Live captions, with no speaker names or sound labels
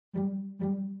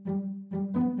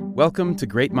Welcome to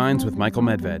Great Minds with Michael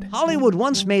Medved. Hollywood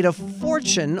once made a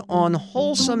fortune on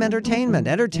wholesome entertainment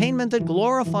that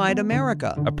glorified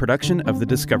America. A production of the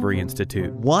Discovery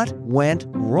Institute. What went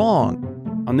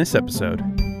wrong? On this episode,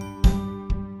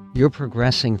 you're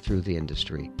progressing through the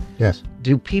industry. Yes.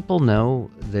 Do people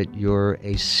know that you're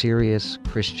a serious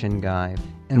Christian guy?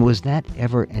 And was that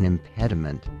ever an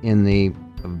impediment in the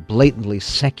blatantly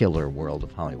secular world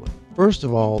of Hollywood? First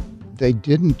of all, they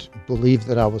didn't believe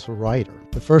that I was a writer.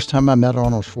 The first time I met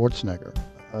Arnold Schwarzenegger,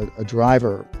 a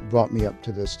driver brought me up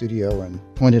to the studio and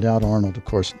pointed out Arnold. Of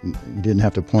course, you didn't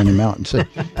have to point him out. And said,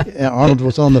 Arnold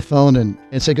was on the phone and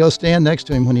said, go stand next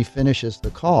to him when he finishes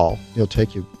the call. He'll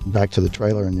take you back to the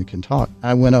trailer and you can talk.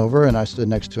 I went over and I stood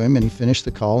next to him and he finished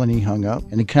the call and he hung up.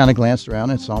 And he kind of glanced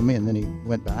around and saw me and then he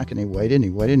went back and he waited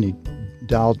and he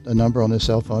dialed a number on his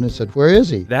cell phone and said, where is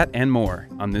he? That and more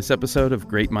on this episode of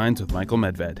Great Minds with Michael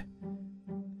Medved.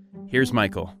 Here's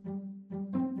Michael.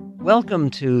 Welcome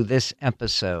to this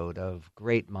episode of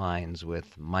Great Minds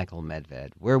with Michael Medved,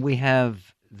 where we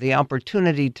have the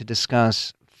opportunity to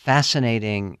discuss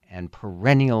fascinating and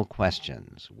perennial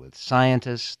questions with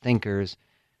scientists, thinkers,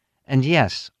 and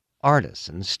yes, artists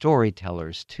and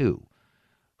storytellers too,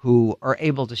 who are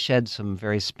able to shed some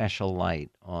very special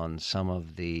light on some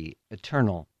of the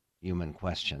eternal human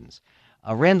questions.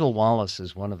 Randall Wallace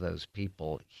is one of those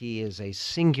people. He is a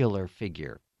singular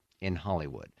figure in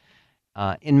Hollywood.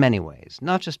 In many ways,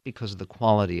 not just because of the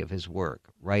quality of his work,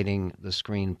 writing the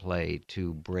screenplay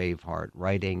to Braveheart,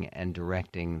 writing and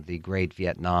directing the great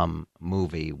Vietnam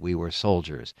movie, We Were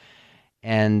Soldiers,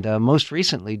 and most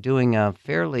recently doing a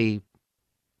fairly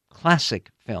classic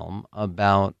film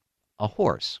about a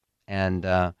horse, and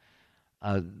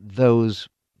those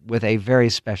with a very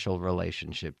special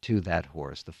relationship to that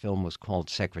horse. The film was called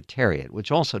Secretariat,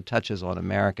 which also touches on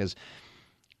America's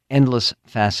endless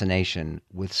fascination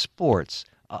with sports.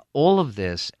 All of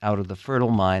this out of the fertile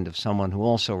mind of someone who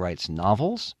also writes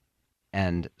novels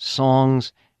and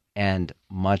songs and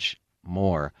much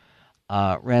more.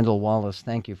 Randall Wallace,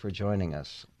 thank you for joining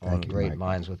us on Great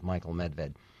Minds with Michael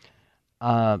Medved.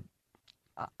 I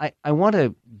want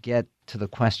to get to the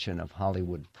question of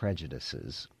Hollywood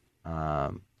prejudices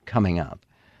coming up.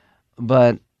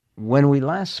 But when we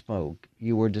last spoke,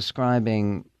 you were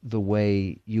describing the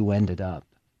way you ended up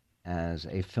as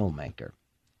a filmmaker,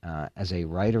 as a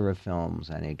writer of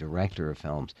films and a director of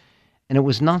films. And it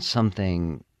was not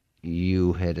something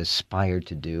you had aspired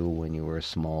to do when you were a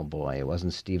small boy. It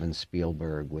wasn't Steven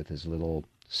Spielberg with his little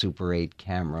Super 8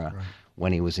 camera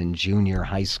when he was in junior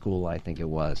high school, I think it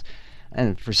was.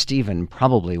 And for Steven,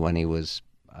 probably when he was,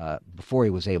 before he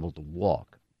was able to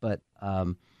walk. But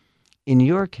in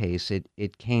your case,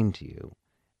 it came to you.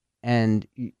 And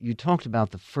you talked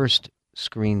about the first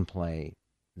screenplay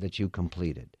that you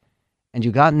completed, and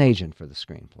you got an agent for the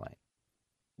screenplay.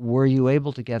 Were you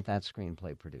able to get that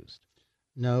screenplay produced?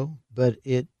 No, but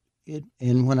it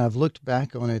and when I've looked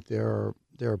back on it, there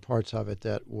are parts of it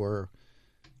that were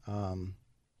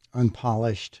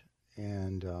unpolished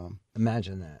and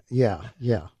imagine that. Yeah.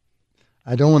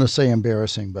 I don't want to say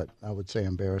embarrassing, but I would say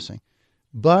embarrassing.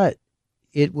 But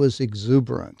it was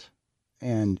exuberant,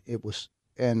 and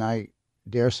I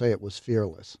dare say it was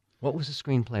fearless. What was the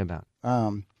screenplay about?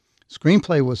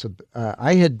 Screenplay was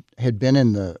I had been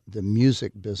in the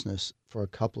music business for a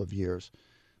couple of years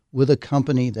with a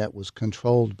company that was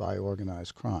controlled by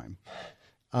organized crime.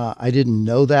 I didn't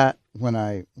know that when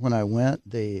I went.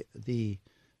 The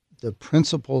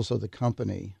principles of the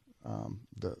company,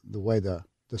 the way the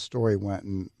story went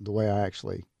and the way I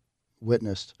actually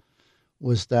witnessed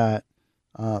was that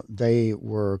they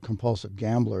were compulsive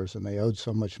gamblers and they owed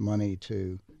so much money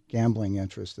to gambling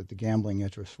interests that the gambling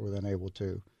interests were then able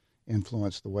to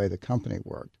influence the way the company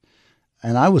worked.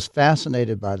 And I was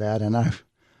fascinated by that, and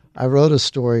I wrote a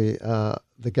story.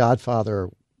 The Godfather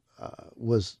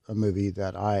was a movie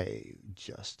that I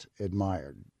just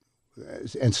admired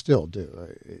and still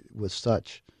do with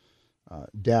such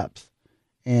depth.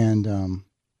 And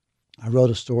I wrote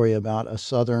a story about a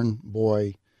Southern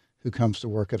boy who comes to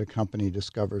work at a company,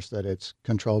 discovers that it's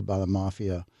controlled by the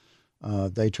mafia.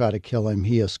 They try to kill him.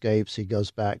 He escapes. He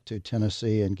goes back to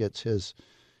Tennessee and gets his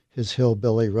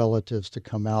hillbilly relatives to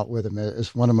come out with him.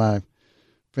 As one of my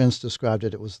friends described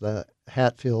it, it was the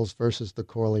Hatfields versus the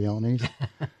Corleones.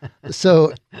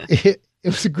 So it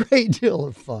was a great deal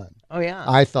of fun. Oh, yeah.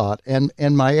 I thought. And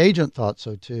my agent thought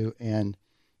so, too, and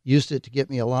used it to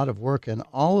get me a lot of work. And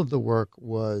all of the work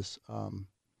was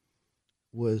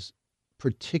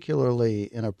particularly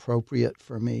inappropriate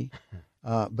for me.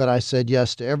 But I said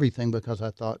yes to everything because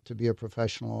I thought to be a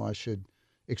professional I should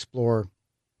explore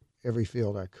every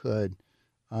field I could.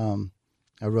 I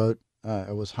wrote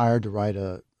I was hired to write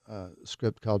a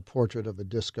script called Portrait of a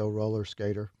Disco Roller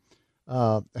Skater.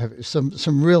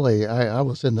 Some really, I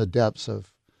was in the depths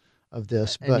of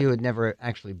this. And But you had never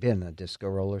actually been a disco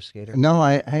roller skater? no,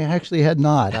 I actually had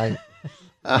not.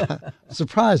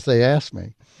 Surprised they asked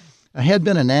me. I had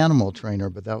been an animal trainer,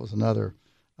 but that was another.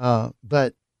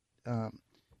 But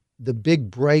the big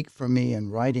break for me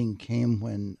in writing came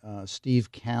when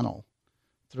Steve Cannell,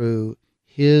 through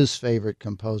his favorite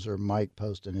composer, Mike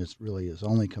Poston, is really his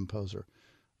only composer.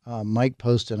 Mike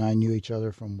Post and I knew each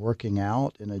other from working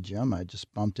out in a gym. I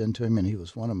just bumped into him, and he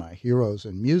was one of my heroes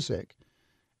in music.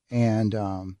 And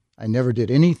I never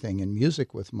did anything in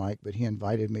music with Mike, but he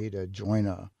invited me to join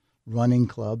a running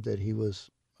club that he was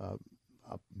a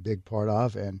big part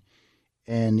of,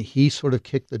 and he sort of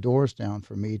kicked the doors down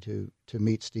for me to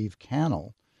meet Steve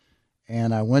Cannell.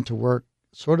 And I went to work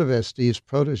sort of as Steve's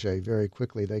protege very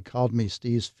quickly. They called me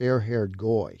Steve's fair-haired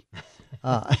goy.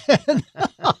 And,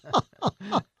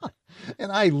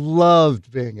 and I loved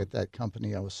being at that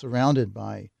company. I was surrounded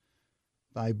by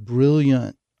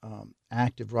brilliant,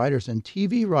 active writers, and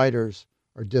TV writers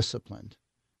are disciplined,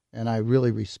 and I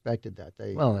really respected that.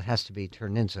 Well, it has to be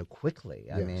turned in so quickly.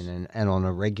 I Yes. mean, and on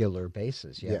a regular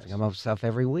basis. You have to Yes. come up with stuff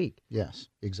every week. Yes,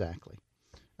 exactly.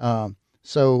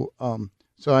 So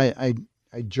I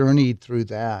journeyed through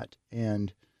that,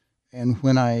 and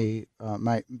when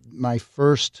my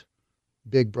first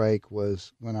big break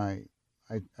was when I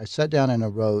sat down and I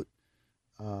wrote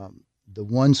the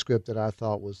one script that I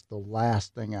thought was the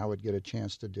last thing I would get a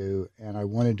chance to do, and I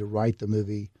wanted to write the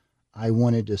movie I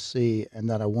wanted to see and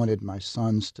that I wanted my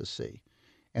sons to see,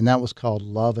 and that was called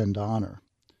Love and Honor,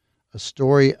 a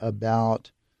story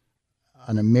about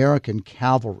an American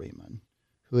cavalryman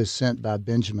who is sent by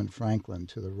Benjamin Franklin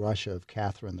to the Russia of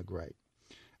Catherine the Great.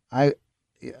 I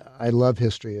love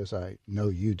history, as I know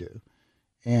you do,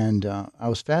 and I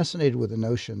was fascinated with the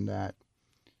notion that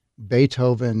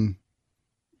Beethoven,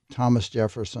 Thomas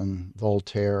Jefferson,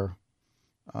 Voltaire,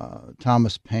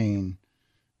 Thomas Paine,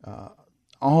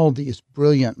 all these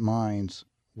brilliant minds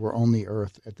were on the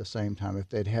earth at the same time. If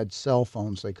they'd had cell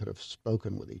phones, they could have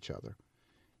spoken with each other.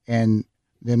 And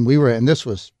then this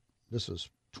was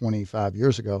 25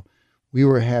 years ago, we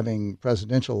were having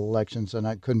presidential elections, and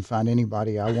I couldn't find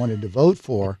anybody I wanted to vote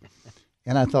for.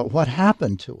 And I thought, what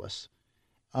happened to us?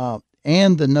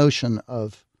 And the notion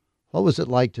of what was it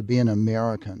like to be an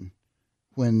American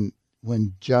when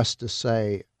just to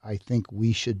say, I think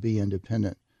we should be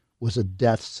independent, was a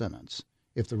death sentence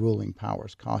if the ruling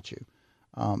powers caught you.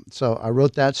 So I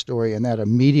wrote that story, and that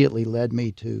immediately led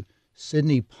me to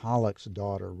Sidney Pollack's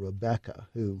daughter, Rebecca,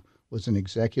 who was an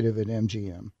executive at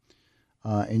MGM,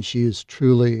 and she is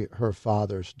truly her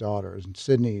father's daughter. And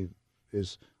Sidney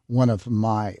is one of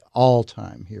my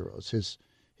all-time heroes.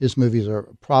 His movies are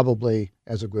probably,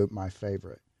 as a group, my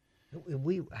favorite.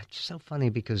 It's so funny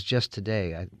because just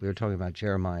today we were talking about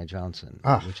Jeremiah Johnson,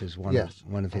 which is one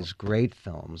of his great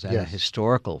films, and a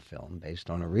historical film based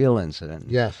on a real incident.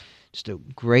 Yes. Just a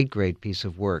great piece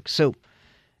of work. So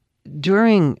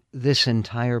during this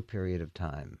entire period of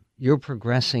time, you're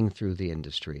progressing through the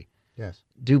industry. Yes.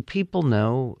 Do people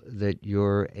know that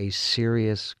you're a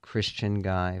serious Christian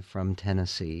guy from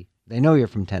Tennessee? They know you're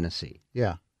from Tennessee.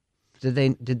 Yeah. Did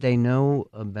they know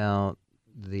about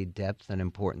the depth and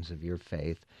importance of your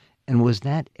faith, and was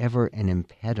that ever an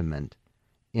impediment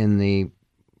in the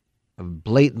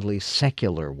blatantly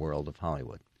secular world of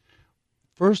Hollywood?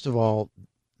 First of all,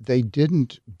 they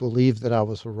didn't believe that I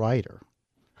was a writer.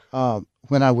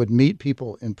 When I would meet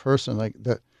people in person, like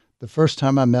the first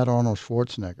time I met Arnold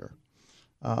Schwarzenegger,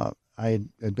 I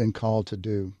had been called to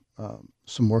do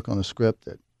some work on a script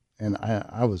and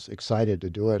I was excited to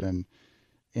do it,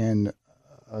 and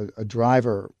a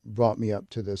driver brought me up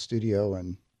to the studio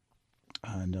and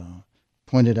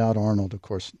pointed out Arnold. Of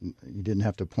course, you didn't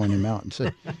have to point him out. And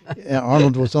said,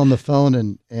 Arnold was on the phone,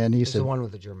 and he said, the one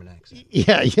with the German accent.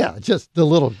 Yeah, just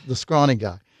the scrawny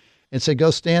guy, and said,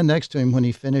 go stand next to him when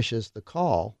he finishes the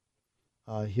call.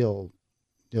 He'll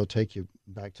take you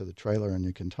back to the trailer and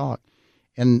you can talk.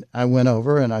 And I went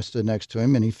over and I stood next to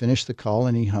him, and he finished the call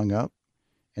and he hung up,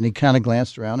 and he kind of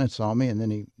glanced around and saw me, and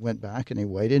then he went back and he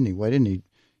waited and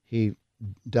he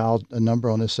dialed a number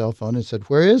on his cell phone and said,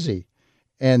 where is he?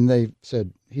 And they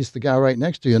said, he's the guy right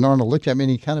next to you. And Arnold looked at me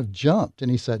and he kind of jumped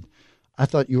and he said, I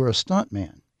thought you were a stunt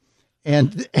man.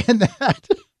 And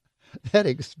that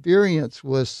experience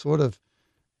was sort of,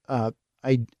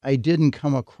 I didn't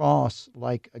come across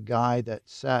like a guy that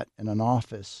sat in an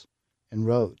office and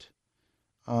wrote.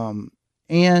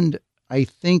 And I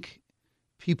think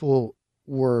people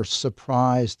were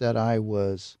surprised that I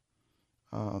was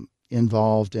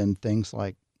involved in things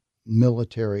like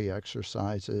military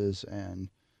exercises and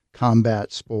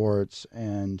combat sports,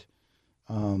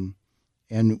 um,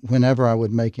 and whenever I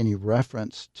would make any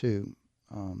reference to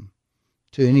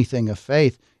anything of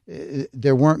faith,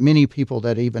 there weren't many people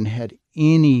that even had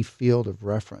any field of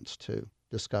reference to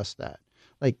discuss that.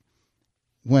 Like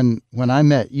when I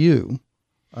met you,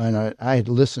 and I had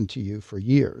listened to you for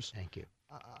years. Thank you.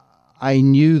 I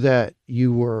knew that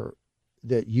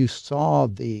you saw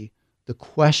the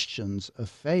questions of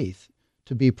faith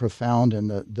to be profound and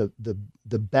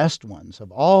the best ones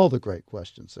of all the great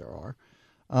questions there are.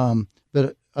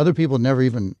 But other people it never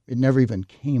even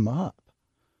came up.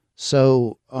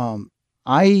 So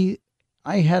I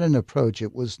had an approach.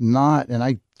 It was not, and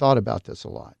I thought about this a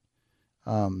lot.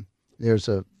 There's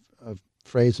a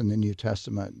phrase in the New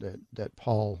Testament that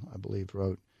Paul, I believe,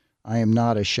 wrote, "I am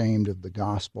not ashamed of the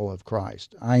gospel of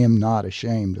Christ." I am not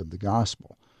ashamed of the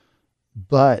gospel.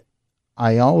 But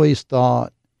I always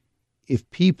thought, if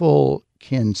people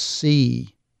can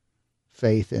see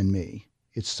faith in me,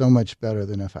 it's so much better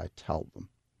than if I tell them.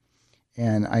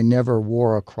 And I never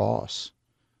wore a cross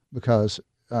because,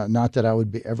 not that I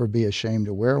would ever be ashamed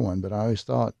to wear one, but I always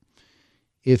thought,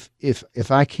 if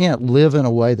I can't live in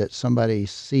a way that somebody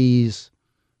sees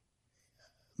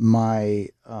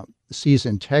sees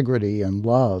integrity and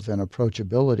love and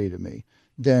approachability to me,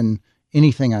 then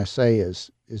anything I say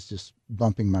is just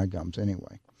bumping my gums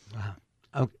anyway.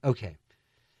 Wow. Okay.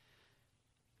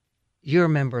 You're a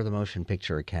member of the Motion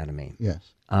Picture Academy.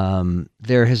 Yes.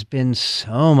 There has been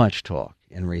so much talk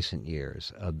in recent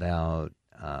years about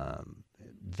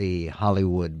the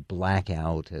Hollywood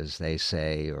blackout, as they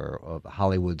say, or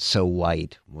Hollywood so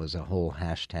white was a whole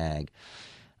hashtag.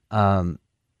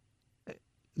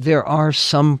 There are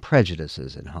some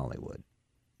prejudices in Hollywood,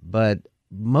 but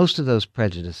most of those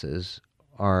prejudices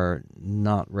are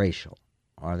not racial,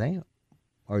 are they?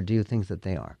 Or do you think that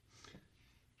they are?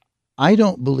 I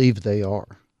don't believe they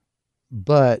are,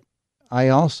 but I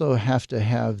also have to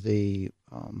have the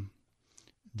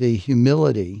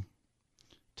humility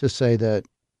to say that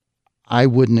I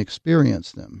wouldn't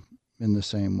experience them in the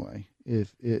same way.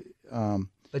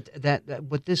 But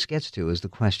what this gets to is the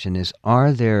question is,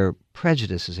 are there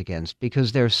prejudices against,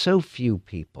 because there are so few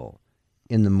people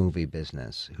in the movie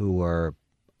business who are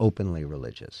openly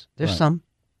religious. There's Right. some.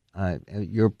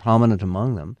 You're prominent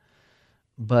among them.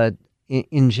 But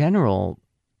in general,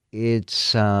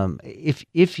 it's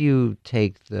if you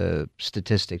take the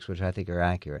statistics, which I think are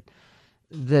accurate,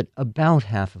 that about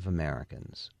half of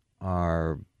Americans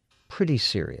are pretty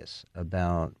serious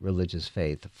about religious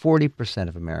faith. 40%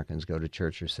 of Americans go to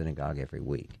church or synagogue every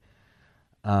week.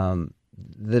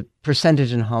 The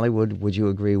percentage in Hollywood, would you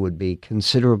agree, would be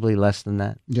considerably less than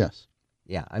that? Yes.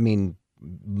 Yeah, I mean,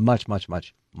 much less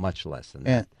than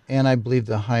that. And I believe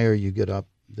the higher you get up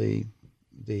the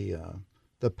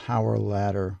power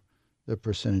ladder, the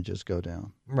percentages go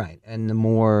down. Right, and the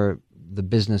more the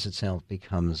business itself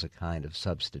becomes a kind of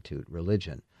substitute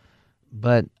religion.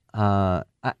 But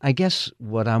I guess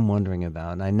what I'm wondering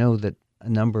about, and I know that a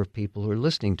number of people who are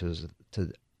listening to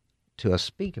us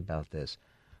speak about this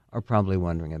are probably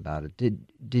wondering about it.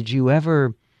 Did you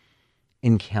ever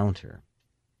encounter,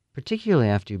 particularly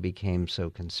after you became so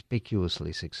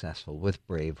conspicuously successful with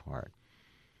Braveheart,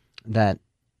 that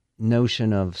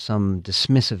notion of some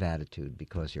dismissive attitude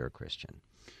because you're a Christian?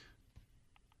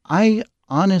 I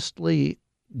honestly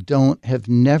have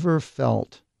never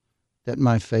felt that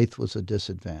my faith was a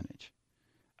disadvantage.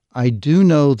 I do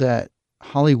know that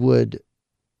Hollywood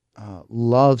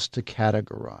loves to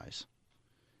categorize,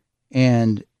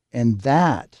 and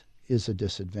that is a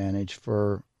disadvantage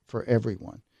for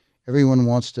everyone. Everyone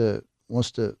wants to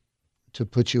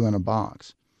put you in a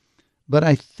box. But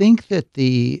I think that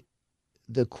the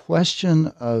question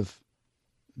of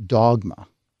dogma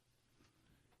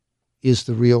is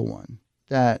the real one.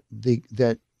 That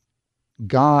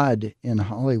God in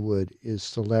Hollywood is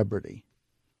celebrity,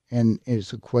 and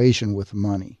its equation with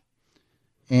money.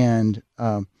 And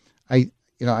my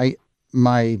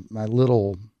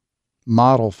little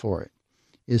model for it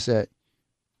is that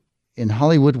in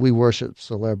Hollywood we worship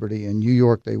celebrity. In New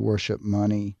York they worship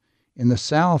money. In the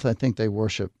South I think they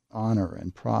worship honor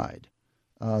and pride.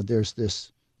 There's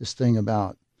this thing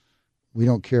about, we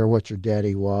don't care what your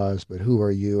daddy was, but who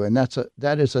are you? And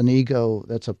that is an ego.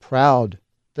 That's a proud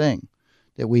thing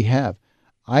that we have.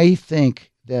 I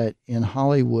think that in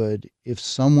Hollywood, if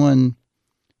someone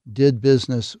did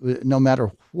business, no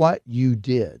matter what you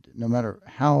did, no matter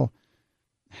how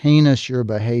heinous your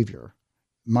behavior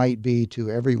might be to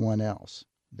everyone else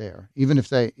there, even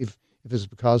if it's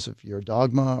because of your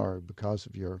dogma or because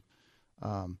of your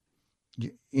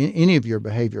any of your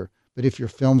behavior, But if your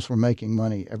films were making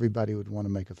money, everybody would want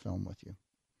to make a film with you.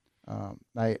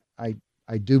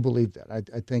 I do believe that.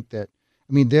 I think that,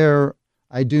 I mean,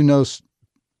 I do know,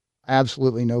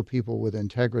 absolutely know people with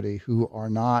integrity who are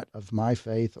not of my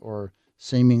faith or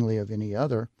seemingly of any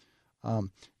other.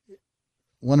 Um,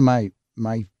 One of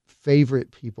my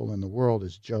favorite people in the world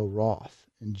is Joe Roth,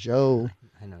 and Joe.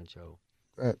 I know Joe.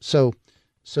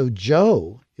 So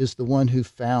Joe is the one who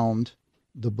found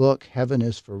the book Heaven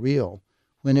is for Real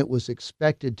when it was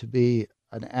expected to be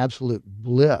an absolute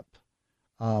blip.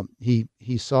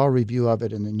 He saw a review of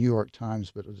it in the New York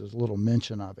Times, but there was a little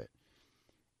mention of it.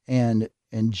 And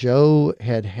Joe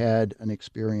had an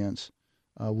experience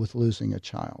with losing a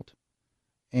child,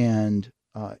 and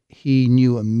he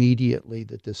knew immediately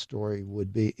that this story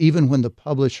would be, even when the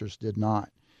publishers did not.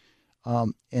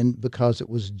 And because it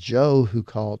was Joe who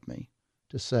called me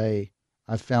to say,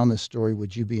 I found this story,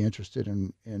 would you be interested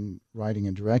in writing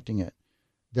and directing it?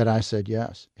 That I said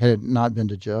yes. Had it not been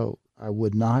to Joe, I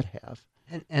would not have.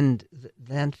 And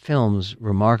that film's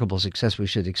remarkable success, we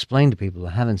should explain to people who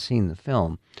haven't seen the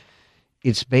film.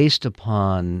 It's based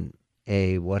upon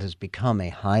what has become a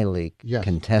highly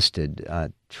contested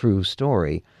true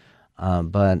story,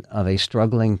 but of a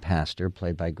struggling pastor,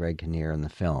 played by Greg Kinnear in the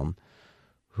film,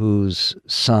 whose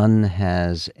son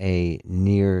has a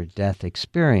near-death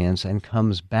experience and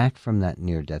comes back from that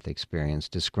near-death experience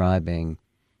describing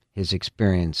his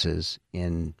experiences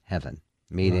in heaven,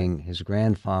 meeting his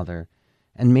grandfather,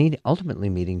 and ultimately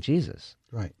meeting Jesus.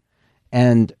 Right.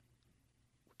 And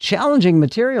challenging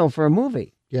material for a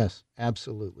movie. Yes,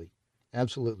 absolutely.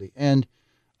 Absolutely. And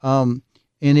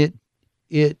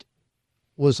it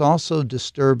was also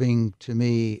disturbing to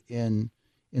me in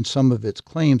some of its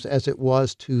claims, as it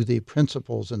was to the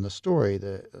principles in the story.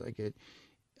 The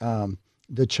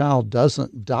child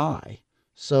doesn't die.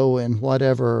 So in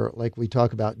whatever, like we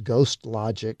talk about ghost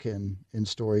logic in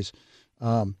stories,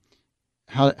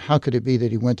 how could it be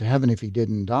that he went to heaven if he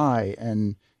didn't die?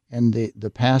 And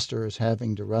the pastor is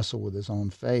having to wrestle with his own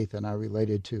faith, and I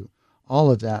related to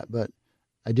all of that, but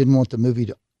I didn't want the movie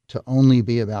to only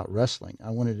be about wrestling. I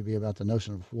wanted it to be about the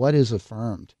notion of what is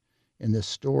affirmed in this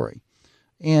story.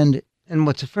 And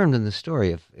what's affirmed in the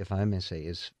story, if I may say,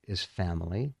 is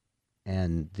family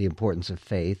and the importance of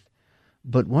faith.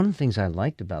 But one of the things I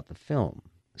liked about the film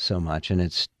so much, and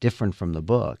it's different from the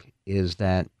book, is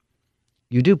that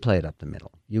you do play it up the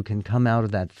middle. You can come out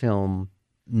of that film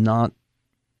not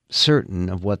certain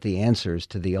of what the answers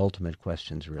to the ultimate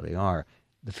questions really are.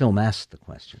 The film asks the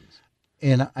questions.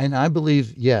 And I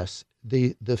believe, yes,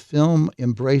 the film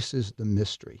embraces the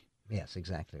mystery. Yes,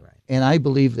 exactly right. And I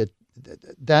believe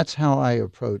that's how I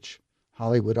approach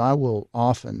Hollywood. I will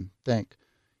often think,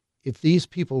 if these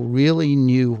people really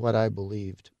knew what I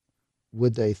believed,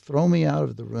 would they throw me out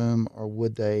of the room, or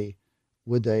would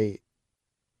they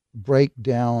break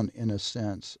down in a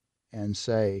sense and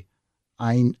say,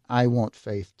 I want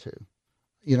faith too?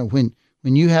 You know, when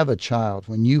you have a child,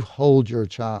 when you hold your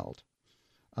child,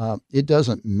 it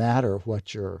doesn't matter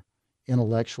what your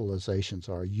intellectualizations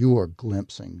are. You are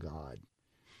glimpsing God.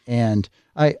 And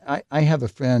I have a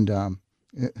friend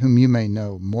whom you may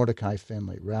know, Mordecai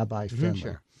Finley, Rabbi Finley.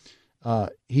 Sure.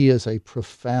 He is a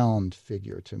profound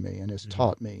figure to me and has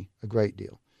taught me a great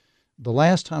deal. The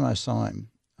last time I saw him,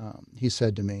 he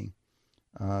said to me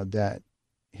that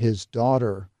his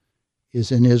daughter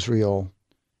is in Israel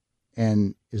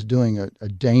and is doing a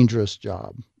dangerous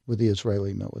job with the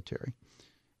Israeli military.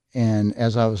 And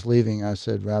as I was leaving, I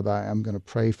said, Rabbi, I'm going to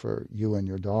pray for you and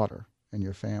your daughter and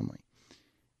your family.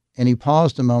 And he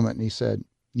paused a moment and he said,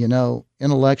 you know,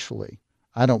 intellectually,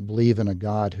 I don't believe in a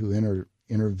God who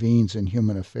intervenes in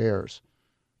human affairs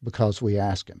because we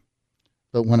ask him.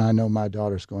 But when I know my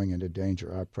daughter's going into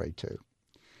danger, I pray too.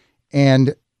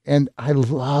 And I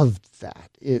loved that.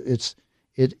 It's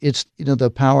you know,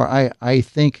 the power. I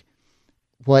think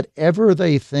whatever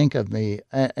they think of me,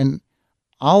 and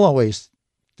I'll always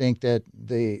think that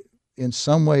in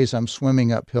some ways I'm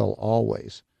swimming uphill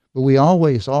always, but we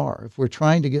always are. If we're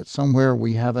trying to get somewhere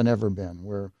we haven't ever been,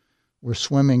 we're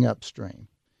swimming upstream.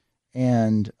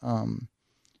 And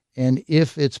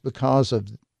if it's because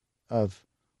of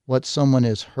what someone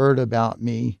has heard about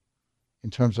me in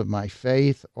terms of my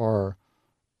faith or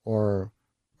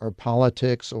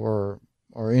politics or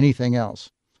anything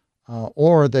else,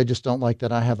 or they just don't like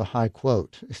that I have a high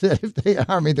quote, that if they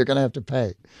hire me, they're going to have to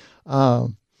pay,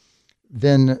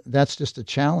 then that's just a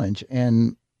challenge.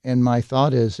 And my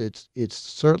thought is it's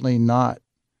certainly not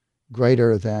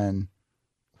greater than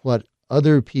what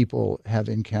other people have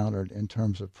encountered in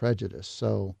terms of prejudice.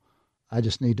 So I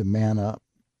just need to man up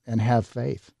and have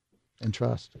faith and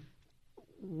trust.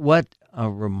 What a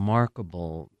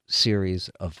remarkable series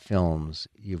of films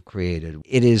you've created.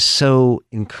 It is so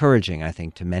encouraging, I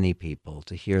think, to many people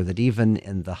to hear that even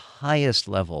in the highest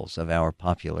levels of our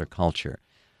popular culture,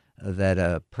 that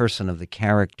a person of the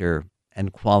character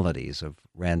and qualities of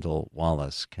Randall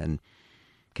Wallace can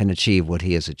achieve what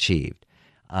he has achieved.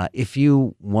 If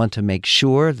you want to make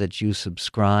sure that you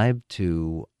subscribe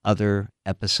to other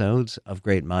episodes of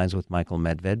Great Minds with Michael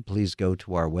Medved, please go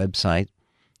to our website.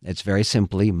 It's very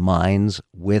simply Minds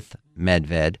with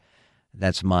Medved.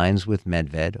 That's Minds with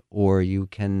Medved. Or you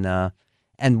can,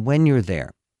 and when you're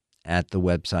there at the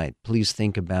website, please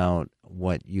think about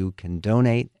what you can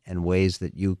donate and ways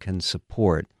that you can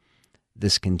support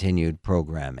this continued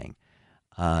programming.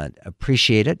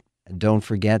 Appreciate it. Don't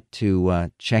forget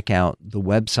to check out the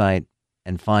website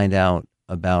and find out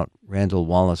about Randall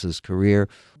Wallace's career.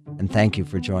 And thank you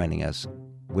for joining us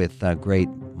with Great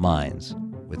Minds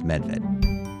with Medved.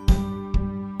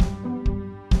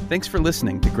 Thanks for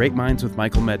listening to Great Minds with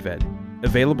Michael Medved,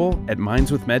 available at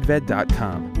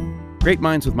mindswithmedved.com. Great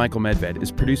Minds with Michael Medved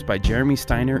is produced by Jeremy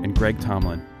Steiner and Greg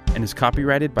Tomlin and is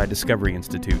copyrighted by Discovery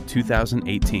Institute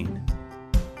 2018.